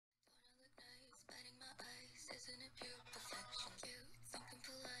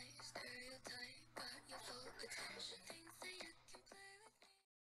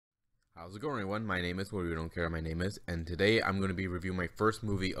How's it going, everyone? My name is, what you don't care my name is, and today I'm going to be reviewing my first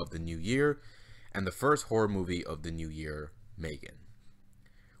movie of the new year, and the first horror movie of the new year, M3GAN.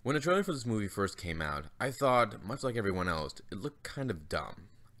 When the trailer for this movie first came out, I thought, much like everyone else, it looked kind of dumb.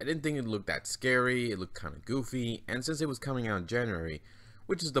 I didn't think it looked that scary, it looked kind of goofy, and since it was coming out in January,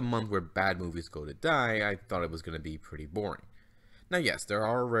 which is the month where bad movies go to die, I thought it was going to be pretty boring. Now yes, there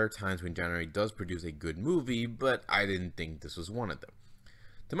are rare times when January does produce a good movie, but I didn't think this was one of them.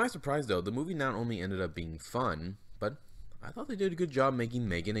 To my surprise though, the movie not only ended up being fun, but I thought they did a good job making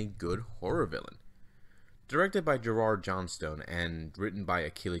M3GAN a good horror villain. Directed by Gerard Johnstone and written by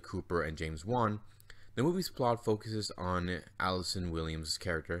Akili Cooper and James Wan, the movie's plot focuses on Allison Williams'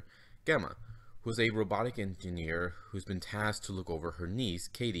 character, Gemma, who is a robotic engineer who's been tasked to look over her niece,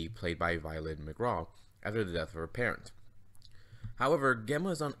 Katie, played by Violet McGraw, after the death of her parents. However, Gemma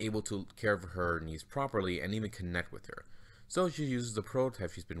is unable to care for her niece properly and even connect with her. So she uses the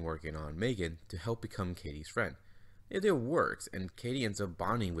prototype she's been working on, M3GAN, to help become Katie's friend. The idea works, and Katie ends up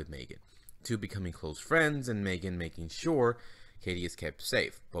bonding with M3GAN, two becoming close friends, and M3GAN making sure Katie is kept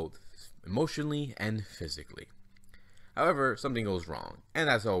safe, both emotionally and physically. However, something goes wrong, and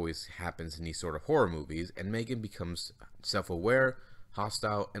as always happens in these sort of horror movies, and M3GAN becomes self-aware,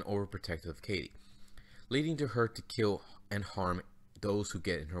 hostile, and overprotective of Katie, leading to her to kill and harm those who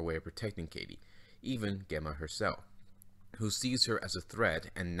get in her way of protecting Katie, even Gemma herself, who sees her as a threat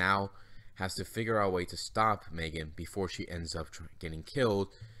and now has to figure out a way to stop M3GAN before she ends up getting killed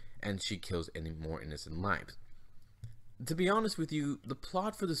and she kills any more innocent lives. To be honest with you, the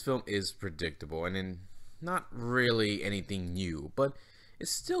plot for this film is predictable and not really anything new, but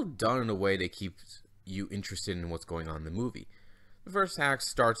it's still done in a way that keeps you interested in what's going on in the movie. The first act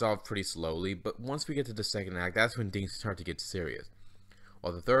starts off pretty slowly, but once we get to the second act, that's when things start to get serious.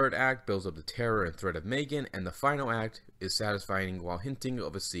 While the third act builds up the terror and threat of M3GAN, and the final act is satisfying while hinting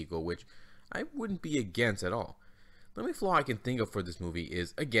of a sequel, which I wouldn't be against at all. The only flaw I can think of for this movie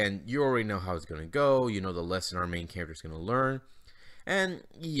is, again, you already know how it's going to go, you know the lesson our main character is going to learn, and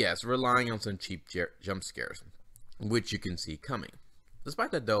yes, relying on some cheap jump scares, which you can see coming. Despite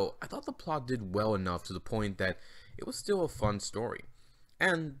that though, I thought the plot did well enough to the point that it was still a fun story,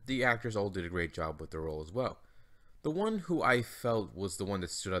 and the actors all did a great job with their role as well. The one who I felt was the one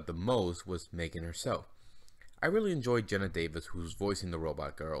that stood out the most was M3GAN herself. I really enjoyed Jenna Davis, who's voicing the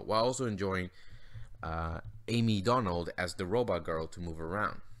robot girl, while also enjoying Amy Donald as the robot girl to move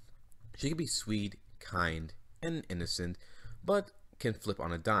around. She can be sweet, kind, and innocent, but can flip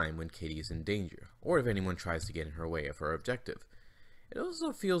on a dime when Katie is in danger, or if anyone tries to get in her way of her objective. It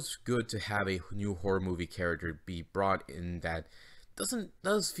also feels good to have a new horror movie character be brought in that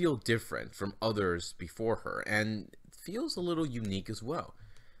does feel different from others before her, and feels a little unique as well.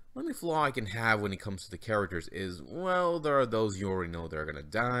 The only flaw I can have when it comes to the characters is, well, there are those you already know they're gonna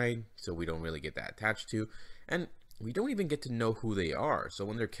die, so we don't really get that attached to, and we don't even get to know who they are, so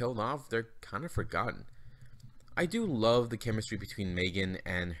when they're killed off, they're kind of forgotten. I do love the chemistry between M3GAN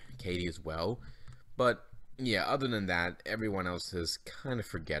and Katie as well, but yeah, other than that, everyone else is kind of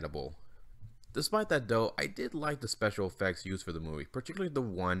forgettable. Despite that though, I did like the special effects used for the movie, particularly the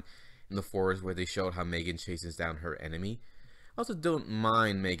one in the forest where they showed how M3GAN chases down her enemy. I also don't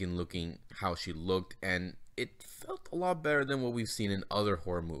mind M3GAN looking how she looked, and it felt a lot better than what we've seen in other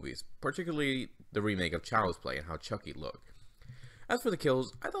horror movies, particularly the remake of Child's Play and how Chucky looked. As for the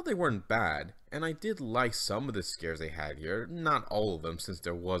kills, I thought they weren't bad, and I did like some of the scares they had here, not all of them since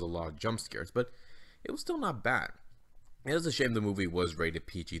there was a lot of jump scares, but it was still not bad. It is a shame the movie was rated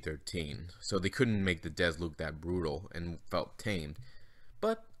PG-13, so they couldn't make the deaths look that brutal and felt tamed.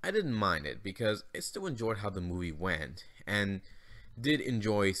 But I didn't mind it because I still enjoyed how the movie went, and did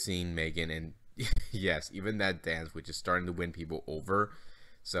enjoy seeing M3GAN, and yes, even that dance, which is starting to win people over,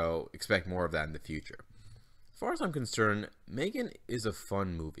 so expect more of that in the future. As far as I'm concerned, M3GAN is a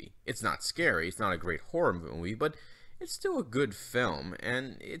fun movie. It's not scary, it's not a great horror movie, but it's still a good film,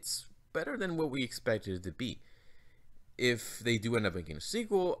 and it's better than what we expected it to be. If they do end up making a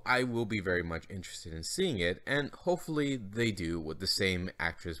sequel, I will be very much interested in seeing it, and hopefully they do with the same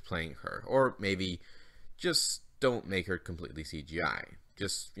actress playing her, or maybe just don't make her completely CGI,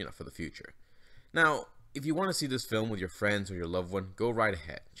 just, you know, for the future. Now, if you want to see this film with your friends or your loved one, go right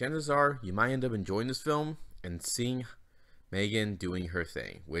ahead. Chances are you might end up enjoying this film and seeing M3GAN doing her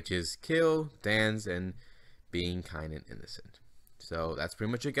thing, which is kill, dance, and being kind and innocent. So that's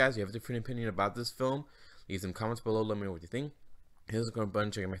pretty much it, guys. If you have a different opinion about this film, leave some comments below, let me know what you think. Hit the subscribe button,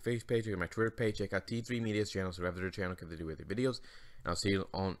 check out my Facebook page, check out my Twitter page, check out T3 Media's channel, subscribe to their channel, keep they do with their videos, and I'll see you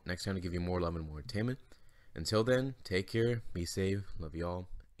all next time to give you more love and more entertainment. Until then, take care, be safe, love you all,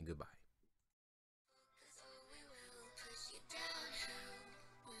 and goodbye.